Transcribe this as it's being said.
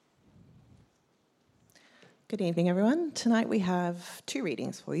Good evening, everyone. Tonight we have two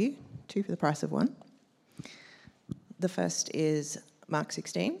readings for you, two for the price of one. The first is Mark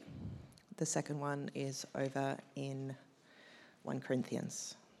 16. The second one is over in 1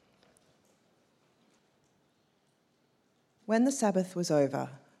 Corinthians. When the Sabbath was over,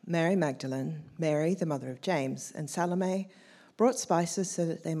 Mary Magdalene, Mary the mother of James, and Salome brought spices so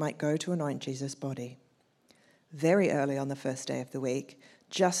that they might go to anoint Jesus' body. Very early on the first day of the week,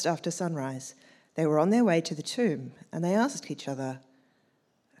 just after sunrise, they were on their way to the tomb, and they asked each other,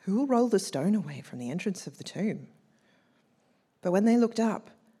 "Who will roll the stone away from the entrance of the tomb?" But when they looked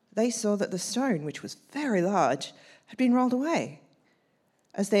up, they saw that the stone, which was very large, had been rolled away.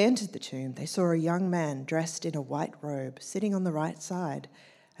 As they entered the tomb, they saw a young man dressed in a white robe sitting on the right side,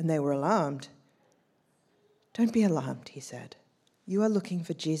 and they were alarmed. "Don't be alarmed," he said. "You are looking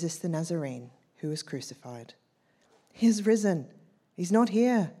for Jesus the Nazarene, who was crucified. He is risen. He's not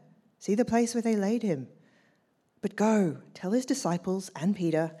here. See the place where they laid him. But go, tell his disciples and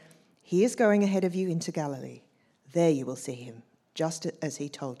Peter, he is going ahead of you into Galilee. There you will see him, just as he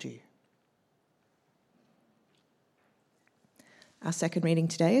told you." Our second reading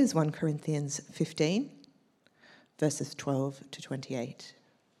today is 1 Corinthians 15, verses 12 to 28.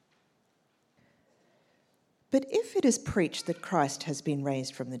 "But if it is preached that Christ has been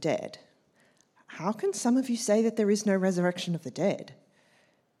raised from the dead, how can some of you say that there is no resurrection of the dead?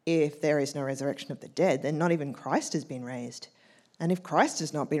 If there is no resurrection of the dead, then not even Christ has been raised. And if Christ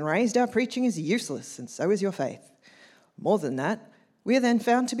has not been raised, our preaching is useless, and so is your faith. More than that, we are then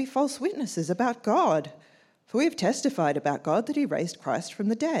found to be false witnesses about God, for we have testified about God that he raised Christ from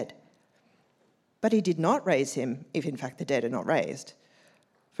the dead. But he did not raise him, if in fact the dead are not raised.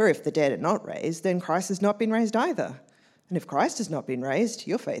 For if the dead are not raised, then Christ has not been raised either. And if Christ has not been raised,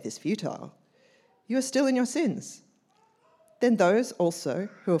 your faith is futile. You are still in your sins. Then those also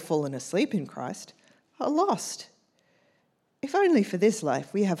who have fallen asleep in Christ are lost. If only for this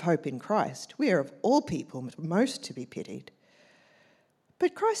life we have hope in Christ, we are of all people most to be pitied.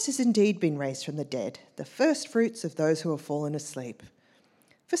 But Christ has indeed been raised from the dead, the first fruits of those who have fallen asleep.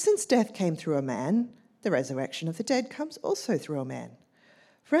 For since death came through a man, the resurrection of the dead comes also through a man.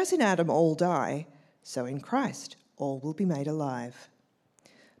 For as in Adam all die, so in Christ all will be made alive.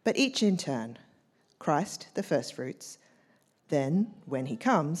 But each in turn, Christ the first fruits, then, when he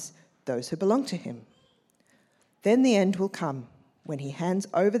comes, those who belong to him. Then the end will come, when he hands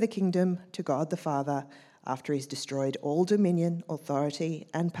over the kingdom to God the Father, after he's destroyed all dominion, authority,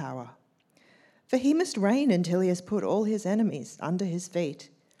 and power. For he must reign until he has put all his enemies under his feet.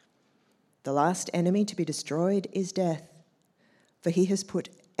 The last enemy to be destroyed is death, for he has put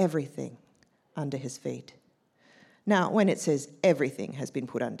everything under his feet. Now, when it says everything has been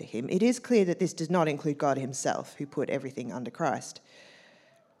put under him, it is clear that this does not include God himself, who put everything under Christ.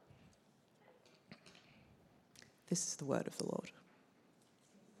 This is the word of the Lord.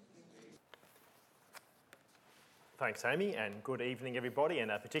 Thanks, Amy, and good evening, everybody, and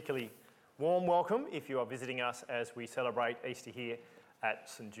a particularly warm welcome if you are visiting us as we celebrate Easter here at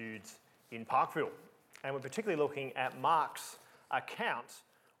St Jude's in Parkville. And we're particularly looking at Mark's account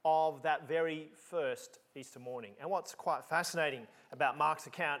of that very first Easter morning. And what's quite fascinating about Mark's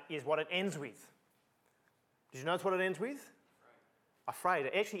account is what it ends with. Did you notice what it ends with? Afraid.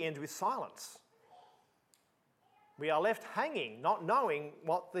 It actually ends with silence. We are left hanging, not knowing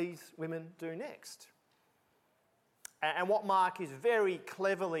what these women do next. And what Mark is very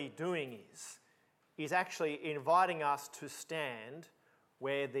cleverly doing is actually inviting us to stand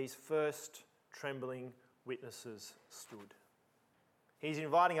where these first trembling witnesses stood. He's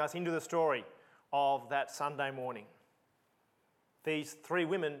inviting us into the story of that Sunday morning. These three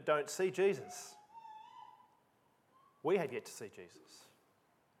women don't see Jesus. We have yet to see Jesus.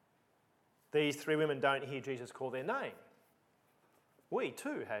 These three women don't hear Jesus call their name. We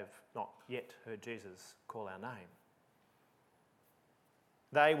too have not yet heard Jesus call our name.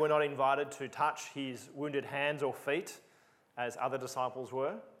 They were not invited to touch his wounded hands or feet as other disciples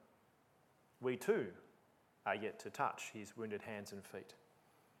were. We too are yet to touch his wounded hands and feet.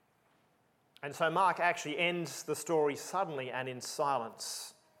 And so Mark actually ends the story suddenly and in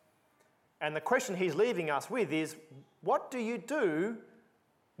silence. And the question he's leaving us with is, what do you do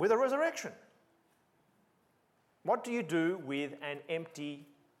with a resurrection? What do you do with an empty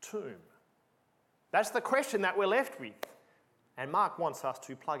tomb? That's the question that we're left with. And Mark wants us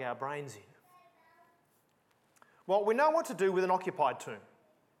to plug our brains in. Well, we know what to do with an occupied tomb.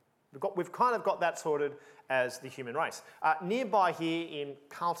 We've kind of got that sorted as the human race. Nearby here in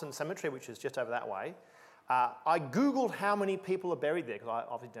Carlton Cemetery, which is just over that way, I Googled how many people are buried there, because I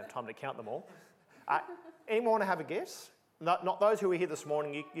obviously didn't have time to count them all. Anyone want to have a guess? Not those who were here this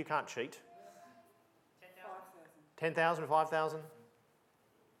morning, you can't cheat. 10,000, 5,000?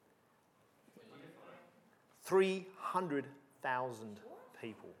 300,000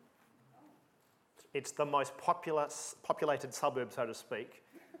 people. It's the most populated suburb, so to speak,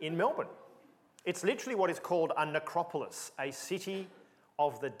 in Melbourne. It's literally what is called a necropolis, a city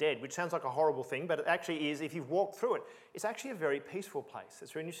of the dead, which sounds like a horrible thing, but it actually is. If you've walked through it, it's actually a very peaceful place.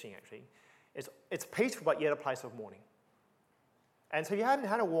 It's very interesting, actually. It's peaceful, but yet a place of mourning. And so if you haven't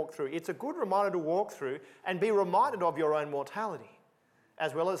had a walk through, it's a good reminder to walk through and be reminded of your own mortality.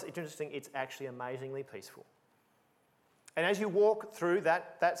 As well as, it's interesting, it's actually amazingly peaceful. And as you walk through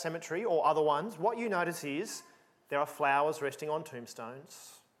that cemetery or other ones, what you notice is there are flowers resting on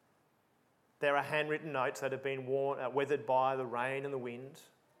tombstones. There are handwritten notes that have been weathered by the rain and the wind.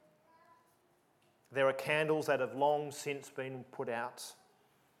 There are candles that have long since been put out.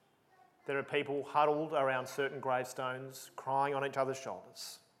 There are people huddled around certain gravestones, crying on each other's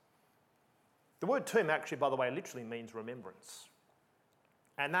shoulders. The word tomb actually, by the way, literally means remembrance.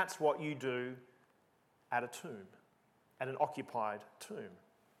 And that's what you do at a tomb, at an occupied tomb.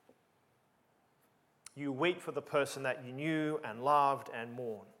 You weep for the person that you knew and loved and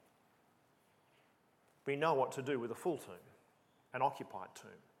mourn. We know what to do with a full tomb, an occupied tomb.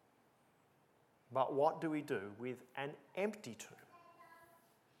 But what do we do with an empty tomb?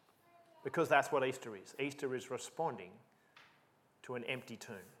 Because that's what Easter is. Easter is responding to an empty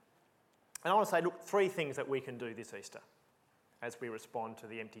tomb. And I want to say, look, 3 things that we can do this Easter as we respond to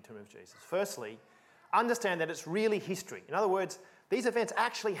the empty tomb of Jesus. Firstly, understand that it's really history. In other words, these events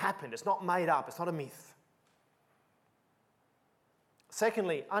actually happened. It's not made up. It's not a myth.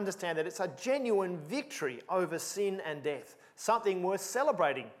 Secondly, understand that it's a genuine victory over sin and death, something worth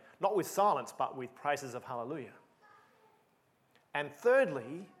celebrating, not with silence, but with praises of hallelujah. And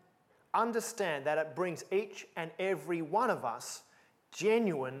thirdly, understand that it brings each and every one of us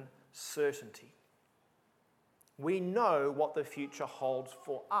genuine certainty. We know what the future holds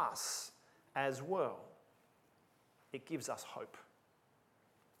for us as well. It gives us hope.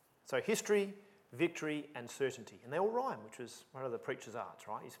 So history, victory and certainty. And they all rhyme, which is one of the preacher's arts,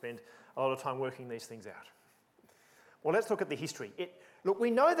 right? You spend a lot of time working these things out. Well, let's look at the history. Look, we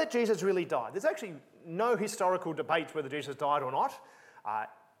know that Jesus really died. There's actually no historical debate whether Jesus died or not.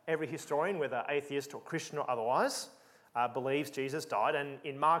 Every historian, whether atheist or Christian or otherwise, believes Jesus died. And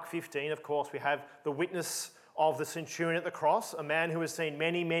in Mark 15, of course, we have the witness of the centurion at the cross, a man who has seen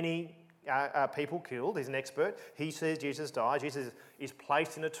many people killed. He's an expert. He says Jesus died. Jesus is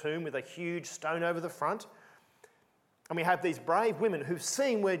placed in a tomb with a huge stone over the front. And we have these brave women who've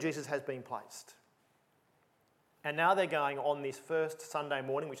seen where Jesus has been placed. And now they're going on this first Sunday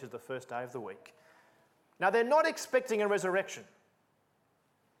morning, which is the first day of the week. Now they're not expecting a resurrection.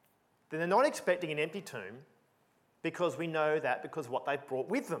 They're not expecting an empty tomb because we know that because of what they've brought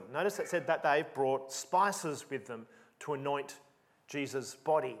with them. Notice it said that they've brought spices with them to anoint Jesus'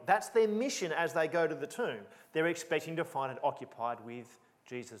 body. That's their mission as they go to the tomb. They're expecting to find it occupied with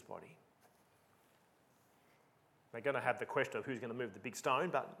Jesus' body. They're going to have the question of who's going to move the big stone,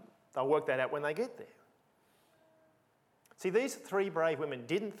 but they'll work that out when they get there. See, these 3 brave women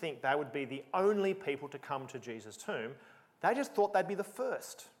didn't think they would be the only people to come to Jesus' tomb. They just thought they'd be the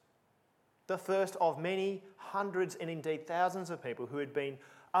first of many hundreds and indeed thousands of people who had been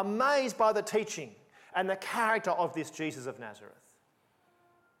amazed by the teaching and the character of this Jesus of Nazareth,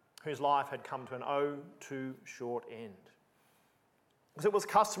 whose life had come to an oh too short end. Because it was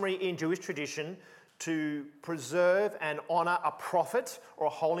customary in Jewish tradition to preserve and honour a prophet or a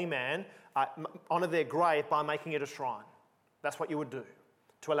holy man, honour their grave by making it a shrine. That's what you would do,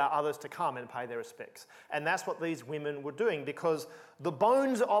 to allow others to come and pay their respects. And that's what these women were doing, because the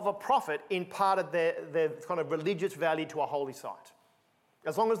bones of a prophet imparted their kind of religious value to a holy site.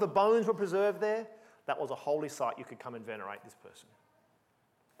 As long as the bones were preserved there, that was a holy site. You could come and venerate this person.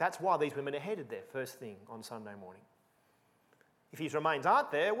 That's why these women are headed there first thing on Sunday morning. If his remains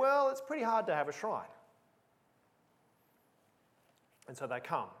aren't there, well, it's pretty hard to have a shrine. And so they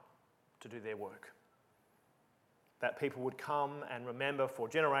come to do their work. That people would come and remember for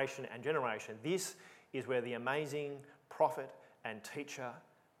generation and generation. This is where the amazing prophet and teacher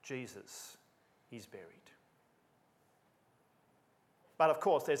Jesus is buried. But of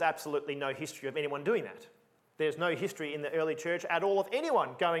course, there's absolutely no history of anyone doing that. There's no history in the early church at all of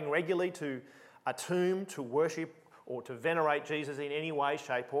anyone going regularly to a tomb to worship or to venerate Jesus in any way,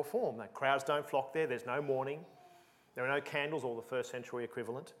 shape or form. The crowds don't flock there. There's no mourning. There are no candles or the first century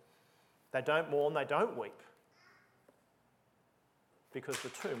equivalent. They don't mourn. They don't weep, because the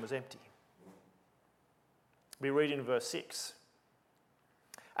tomb was empty. We read in verse 6,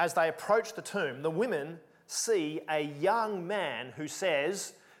 as they approach the tomb, the women see a young man who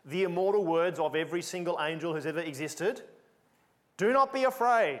says, the immortal words of every single angel who's ever existed. Do not be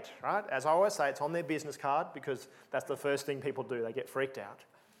afraid, right? As I always say, it's on their business card because that's the first thing people do. They get freaked out.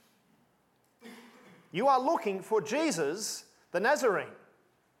 You are looking for Jesus, the Nazarene.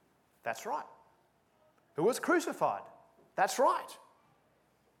 That's right. Who was crucified. That's right.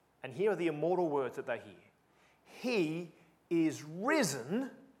 And here are the immortal words that they hear. He is risen.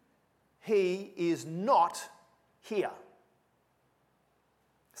 He is not here.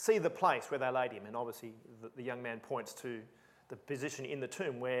 See the place where they laid him. And obviously the young man points to the position in the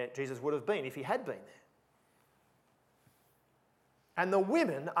tomb where Jesus would have been if he had been there. And the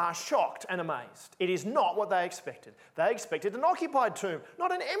women are shocked and amazed. It is not what they expected. They expected an occupied tomb,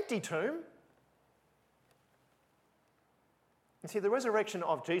 not an empty tomb. And see, the resurrection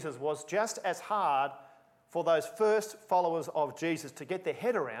of Jesus was just as hard for those first followers of Jesus to get their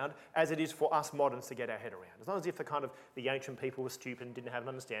head around as it is for us moderns to get our head around. It's not as if the ancient people were stupid and didn't have an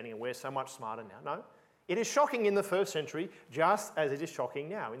understanding and we're so much smarter now. No, it is shocking in the first century just as it is shocking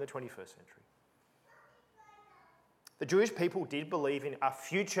now in the 21st century. The Jewish people did believe in a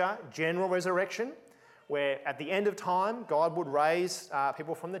future general resurrection where at the end of time God would raise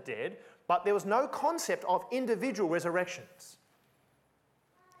people from the dead, but there was no concept of individual resurrections.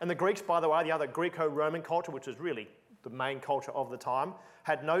 And the Greeks, by the way, the other Greco-Roman culture, which is really the main culture of the time,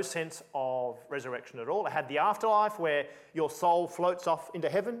 had no sense of resurrection at all. It had the afterlife where your soul floats off into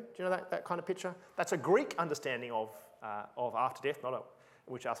heaven. Do you know that kind of picture? That's a Greek understanding of after death,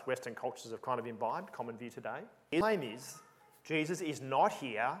 which us Western cultures have kind of imbibed, common view today. His claim is, Jesus is not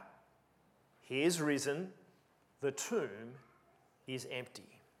here, he is risen, the tomb is empty.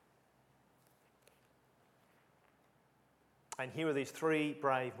 And here are these three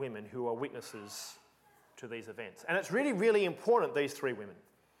brave women who are witnesses to these events. And it's really, really important, these three women.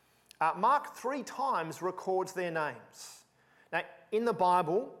 Mark 3 times records their names. Now, in the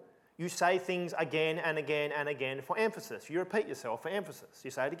Bible, you say things again and again and again for emphasis. You repeat yourself for emphasis. You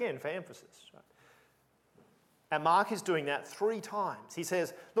say it again for emphasis. Right? And Mark is doing that 3 times. He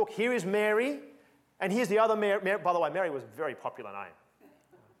says, look, here is Mary, and here's the other Mary. By the way, Mary was a very popular name.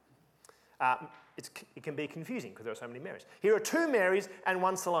 It can be confusing because there are so many Marys. Here are 2 Marys and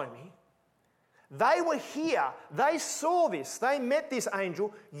 1 Salome. They were here. They saw this. They met this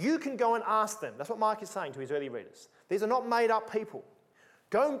angel. You can go and ask them. That's what Mark is saying to his early readers. These are not made-up people.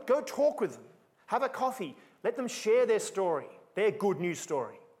 Go talk with them. Have a coffee. Let them share their story, their good news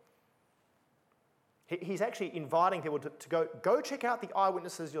story. He's actually inviting people to go check out the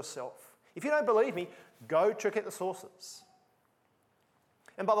eyewitnesses yourself. If you don't believe me, go check out the sources.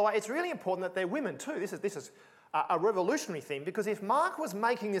 And by the way, it's really important that they're women too. This is a revolutionary thing because if Mark was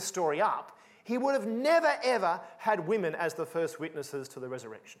making this story up, he would have never ever had women as the first witnesses to the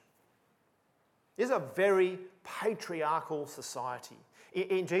resurrection. This is a very patriarchal society.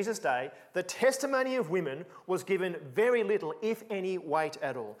 In Jesus' day, the testimony of women was given very little, if any, weight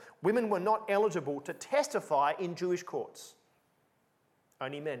at all. Women were not eligible to testify in Jewish courts.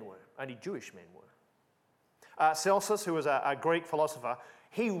 Only men were. Only Jewish men were. Celsus, who was a Greek philosopher,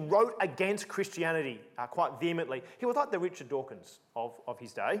 he wrote against Christianity quite vehemently. He was like the Richard Dawkins of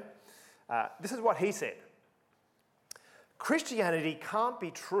his day. This is what he said. Christianity can't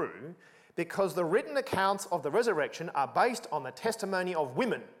be true because the written accounts of the resurrection are based on the testimony of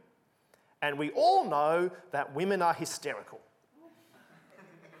women. And we all know that women are hysterical.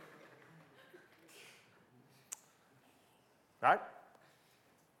 Right?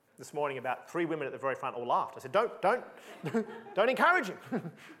 This morning, about 3 women at the very front all laughed. I said, don't encourage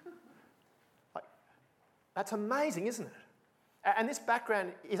him. That's amazing, isn't it? And this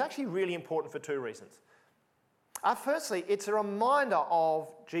background is actually really important for 2 reasons. Firstly, it's a reminder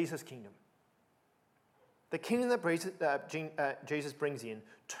of Jesus' kingdom. The kingdom that Jesus brings in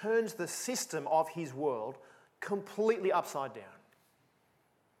turns the system of his world completely upside down.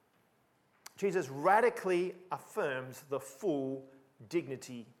 Jesus radically affirms the full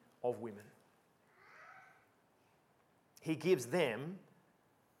dignity of women. He gives them,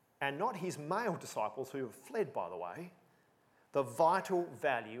 and not his male disciples who have fled, by the way, the vital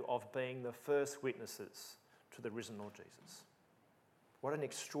value of being the first witnesses to the risen Lord Jesus. What an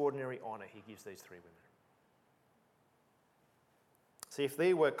extraordinary honour he gives these 3 women. See, if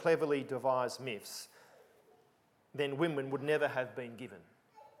they were cleverly devised myths, then women would never have been given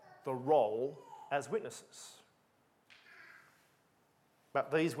the role as witnesses.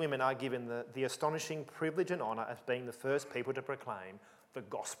 But these women are given the astonishing privilege and honour as being the first people to proclaim the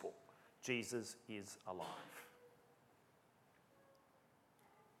gospel. Jesus is alive.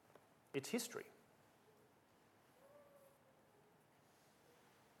 It's history.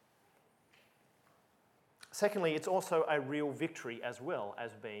 Secondly, it's also a real victory as well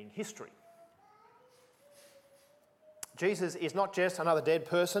as being history. Jesus is not just another dead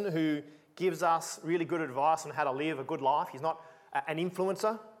person who gives us really good advice on how to live a good life. He's not an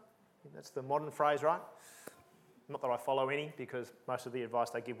influencer. That's the modern phrase, right? Not that I follow any, because most of the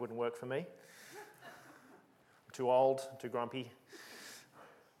advice they give wouldn't work for me. I'm too old, too grumpy.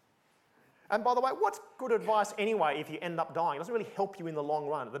 And by the way, what's good advice anyway if you end up dying? It doesn't really help you in the long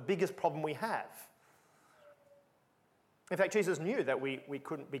run. The biggest problem we have. In fact, Jesus knew that we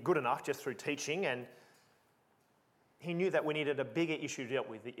couldn't be good enough just through teaching, and he knew that we needed a bigger issue to deal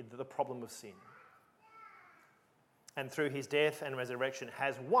with, the problem of sin. And through his death and resurrection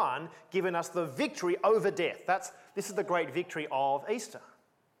has won, given us the victory over death. This is the great victory of Easter.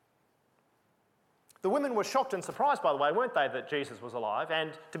 The women were shocked and surprised, by the way, weren't they, that Jesus was alive?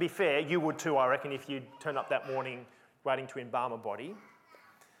 And to be fair, you would too, I reckon, if you'd turned up that morning waiting to embalm a body.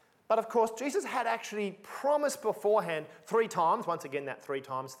 But of course, Jesus had actually promised beforehand 3 times, once again that 3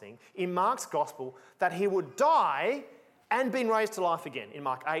 times thing, in Mark's Gospel, that he would die and been raised to life again, in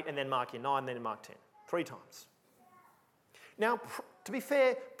Mark 8 and then Mark 9 and then in Mark 10. 3 times. Now, to be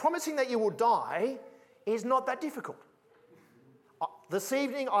fair, promising that you will die is not that difficult. This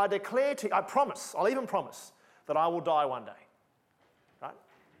evening I declare to you, I'll even promise that I will die one day. Right?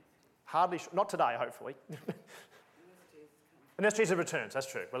 Not today, hopefully. Unless Jesus returns,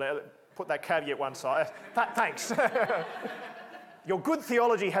 that's true. Well, put that caveat one side. Thanks. Your good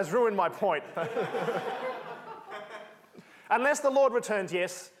theology has ruined my point. Unless the Lord returns,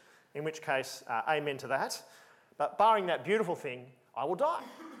 yes, in which case, amen to that. But barring that beautiful thing, I will die.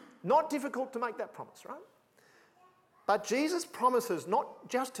 Not difficult to make that promise, right? But Jesus promises not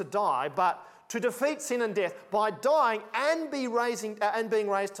just to die, but to defeat sin and death by dying and being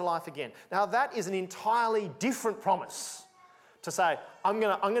raised to life again. Now that is an entirely different promise. To say, I'm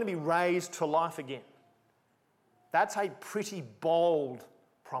going to be raised to life again. That's a pretty bold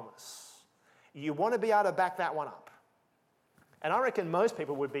promise. You want to be able to back that one up. And I reckon most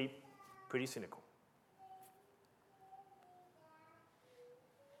people would be pretty cynical.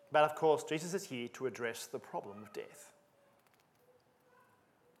 But of course, Jesus is here to address the problem of death.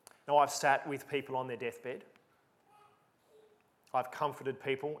 Now, I've sat with people on their deathbed. I've comforted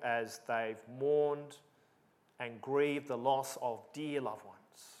people as they've mourned and grieved the loss of dear loved ones.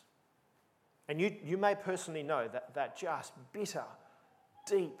 And you may personally know that just bitter,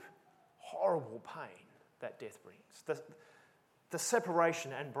 deep, horrible pain that death brings. The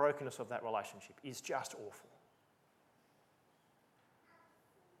separation and brokenness of that relationship is just awful.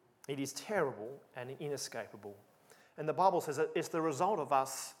 It is terrible and inescapable. And the Bible says that it's the result of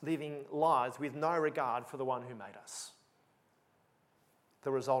us living lives with no regard for the one who made us. The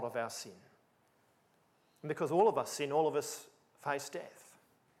result of our sin. And because all of us sin, all of us face death.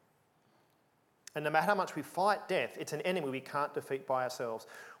 And no matter how much we fight death, it's an enemy we can't defeat by ourselves.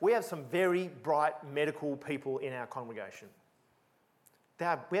 We have some very bright medical people in our congregation.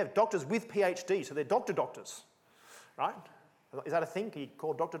 We have doctors with PhD, so they're doctors, right? Is that a thing? Can you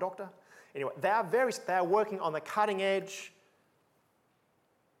call doctor? Anyway, they are working on the cutting edge.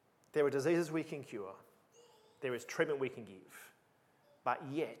 There are diseases we can cure. There is treatment we can give. But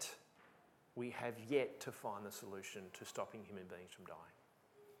yet, we have yet to find the solution to stopping human beings from dying.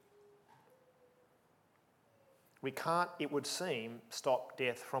 We can't, it would seem, stop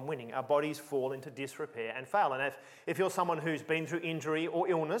death from winning. Our bodies fall into disrepair and fail. And if you're someone who's been through injury or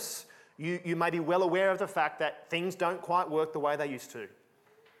illness, you may be well aware of the fact that things don't quite work the way they used to.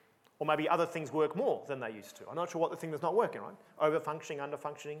 Or maybe other things work more than they used to. I'm not sure what the thing that's not working, right? Over-functioning,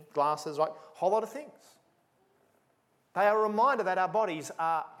 under-functioning, glasses, right? A whole lot of things. They are a reminder that our bodies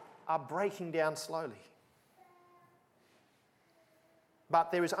are breaking down slowly.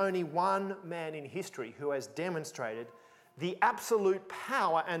 But there is only one man in history who has demonstrated the absolute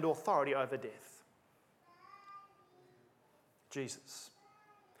power and authority over death. Jesus.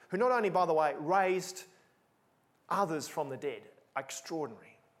 Who not only, by the way, raised others from the dead,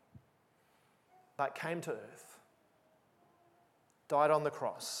 extraordinary, but came to earth, died on the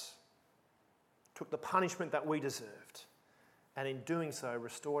cross, took the punishment that we deserved, and in doing so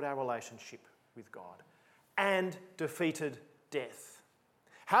restored our relationship with God and defeated death.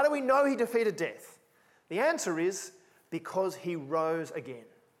 How do we know he defeated death? The answer is because he rose again.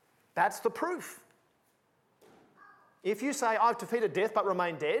 That's the proof. If you say, I've defeated death but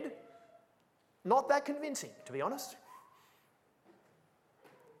remain dead, not that convincing, to be honest.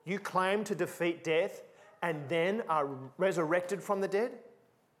 You claim to defeat death and then are resurrected from the dead?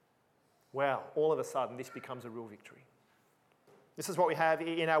 Well, all of a sudden this becomes a real victory. This is what we have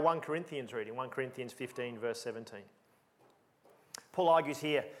in our 1 Corinthians reading, 1 Corinthians 15 verse 17. Paul argues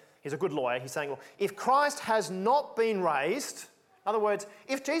here He's a good lawyer. He's saying, well, if Christ has not been raised, in other words,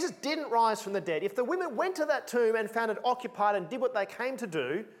 if Jesus didn't rise from the dead, if the women went to that tomb and found it occupied and did what they came to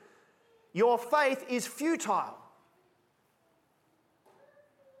do, your faith is futile.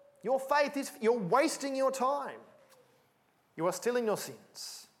 Your faith is, you're wasting your time. You are still in your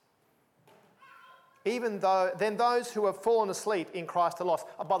sins. Even though, then those who have fallen asleep in Christ are lost.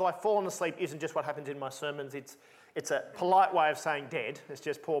 Oh, by the way, fallen asleep isn't just what happens in my sermons. It's a polite way of saying dead. It's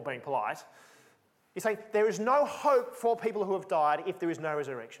just Paul being polite. He's saying there is no hope for people who have died if there is no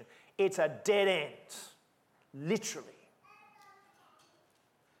resurrection. It's a dead end, literally.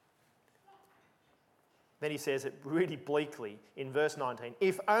 Then he says it really bleakly in verse 19.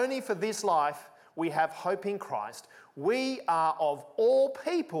 If only for this life we have hope in Christ, we are of all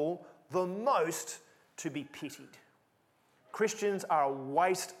people the most to be pitied. Christians are a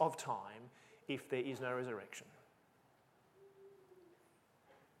waste of time if there is no resurrection.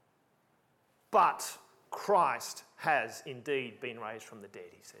 But Christ has indeed been raised from the dead,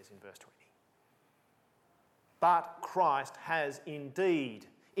 he says in verse 20. But Christ has indeed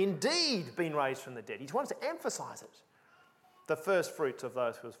been raised from the dead. He wants to emphasise it. The first fruits of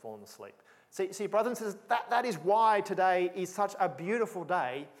those who have fallen asleep. See, brothers and sisters, that is why today is such a beautiful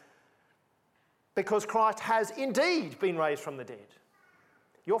day, because Christ has indeed been raised from the dead.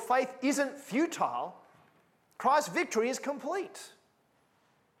 Your faith isn't futile. Christ's victory is complete.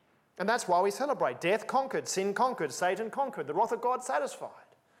 And that's why we celebrate. Death conquered, sin conquered, Satan conquered, the wrath of God satisfied.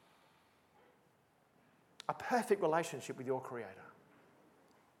 A perfect relationship with your Creator.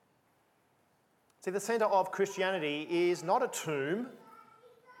 See, the centre of Christianity is not a tomb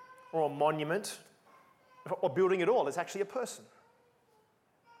or a monument or building at all. It's actually a person.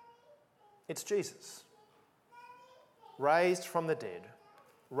 It's Jesus, raised from the dead,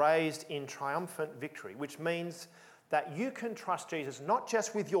 raised in triumphant victory, which means that you can trust Jesus not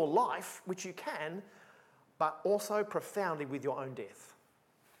just with your life, which you can, but also profoundly with your own death,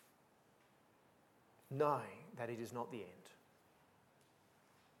 knowing that it is not the end.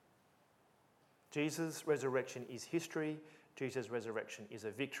 Jesus' resurrection is history. Jesus' resurrection is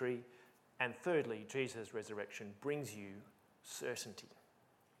a victory. And thirdly, Jesus' resurrection brings you certainty.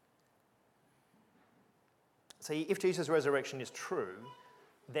 See, if Jesus' resurrection is true,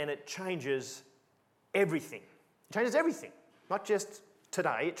 then it changes everything. It changes everything. Not just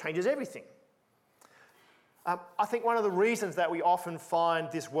today, it changes everything. I think one of the reasons that we often find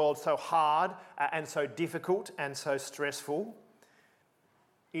this world so hard and so difficult and so stressful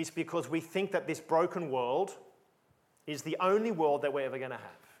is because we think that this broken world is the only world that we're ever going to have.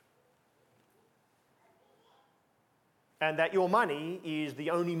 And that your money is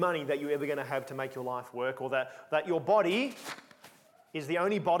the only money that you're ever going to have to make your life work, or that your body is the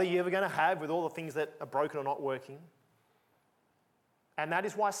only body you're ever going to have with all the things that are broken or not working. And that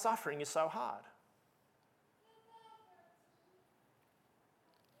is why suffering is so hard.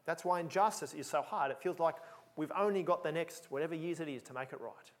 That's why injustice is so hard. It feels like we've only got the next whatever years it is to make it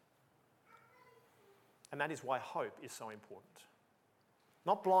right. And that is why hope is so important.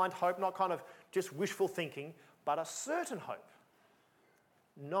 Not blind hope, not kind of just wishful thinking, but a certain hope,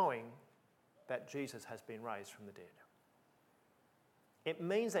 knowing that Jesus has been raised from the dead. It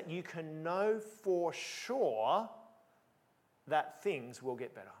means that you can know for sure that things will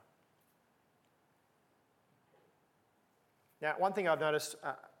get better. Now, one thing I've noticed,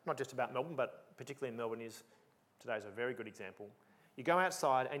 not just about Melbourne, but particularly in Melbourne, is today's a very good example. You go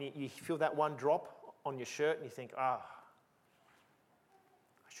outside and you feel that one drop on your shirt and you think, I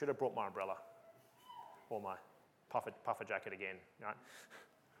should have brought my umbrella or my puffer jacket again, right?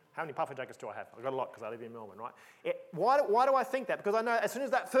 How many puffer jackets do I have? I've got a lot because I live in Melbourne, right? Why do I think that? Because I know as soon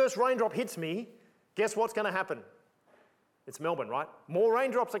as that first raindrop hits me, guess what's going to happen? It's Melbourne, right? More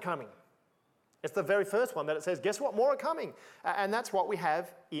raindrops are coming. It's the very first one that it says, guess what? More are coming. And that's what we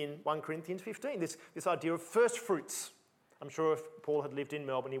have in 1 Corinthians 15, this idea of first fruits. I'm sure if Paul had lived in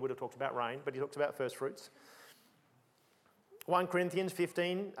Melbourne, he would have talked about rain, but he talks about first fruits. 1 Corinthians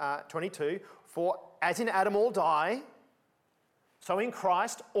 15, 22, for as in Adam all die, so in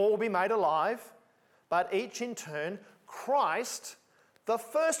Christ all will be made alive, but each in turn, Christ the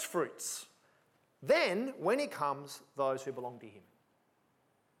first fruits. Then, when he comes, those who belong to him.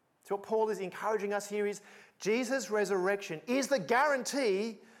 So what Paul is encouraging us here is Jesus' resurrection is the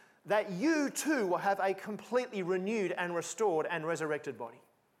guarantee that you too will have a completely renewed and restored and resurrected body.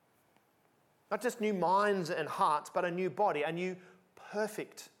 Not just new minds and hearts, but a new body, a new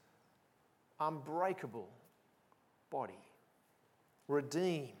perfect, unbreakable body,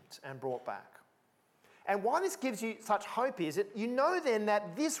 redeemed and brought back. And why this gives you such hope is that you know then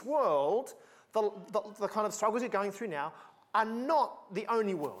that this world, the kind of struggles you're going through now, are not the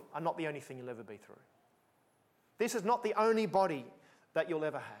only world, are not the only thing you'll ever be through. This is not the only body that you'll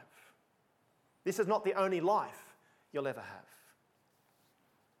ever have. This is not the only life you'll ever have.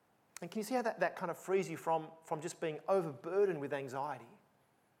 And can you see how that kind of frees you from just being overburdened with anxiety?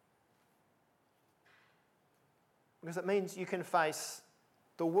 Because it means you can face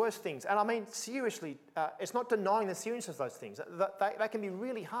the worst things. And I mean, seriously, it's not denying the seriousness of those things. They can be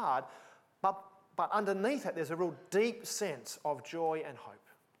really hard, but underneath it, there's a real deep sense of joy and hope.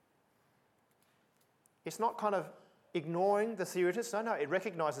 It's not kind of ignoring the seriousness. No, it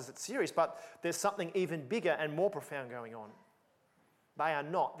recognises it's serious, but there's something even bigger and more profound going on. They are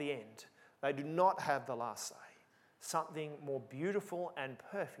not the end. They do not have the last say. Something more beautiful and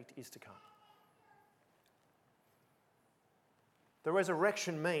perfect is to come. The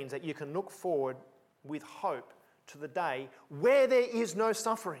resurrection means that you can look forward with hope to the day where there is no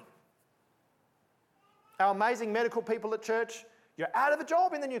suffering. Our amazing medical people at church, you're out of a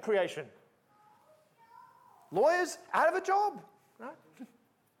job in the new creation. Lawyers, out of a job. Right?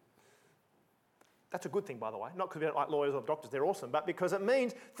 That's a good thing, by the way. Not because we don't like lawyers or doctors, they're awesome, but because it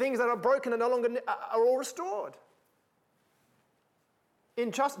means things that are broken and no longer are all restored.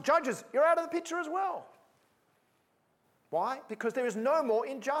 Judges, you're out of the picture as well. Why? Because there is no more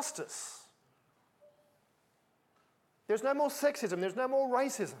injustice. There's no more sexism. There's no more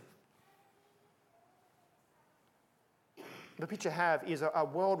racism. The picture I have is a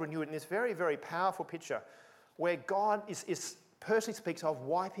world renewed in this very, very powerful picture where God is personally speaks of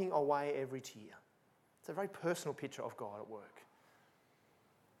wiping away every tear. It's a very personal picture of God at work.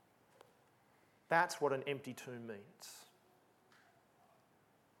 That's what an empty tomb means.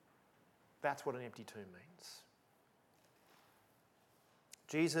 That's what an empty tomb means.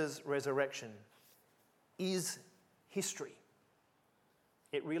 Jesus' resurrection is history.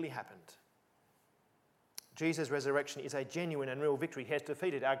 It really happened. Jesus' resurrection is a genuine and real victory. He has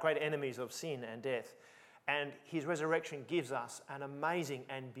defeated our great enemies of sin and death. And his resurrection gives us an amazing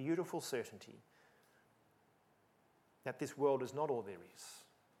and beautiful certainty that this world is not all there is.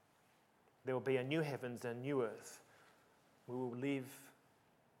 There will be a new heavens and a new earth. We will live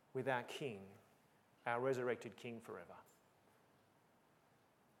with our King, our resurrected King forever.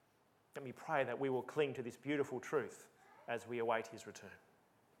 Let me pray that we will cling to this beautiful truth as we await his return.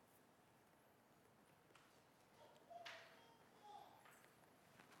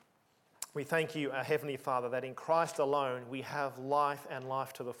 We thank you, our Heavenly Father, that in Christ alone we have life and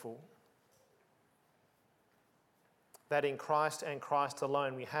life to the full. That in Christ and Christ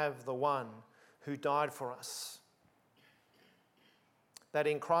alone we have the one who died for us. That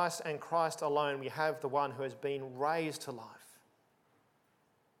in Christ and Christ alone we have the one who has been raised to life,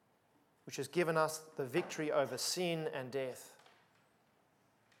 which has given us the victory over sin and death.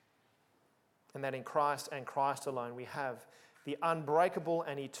 And that in Christ and Christ alone we have the unbreakable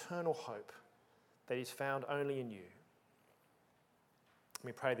and eternal hope that is found only in you.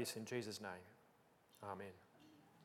 We pray this in Jesus' name. Amen.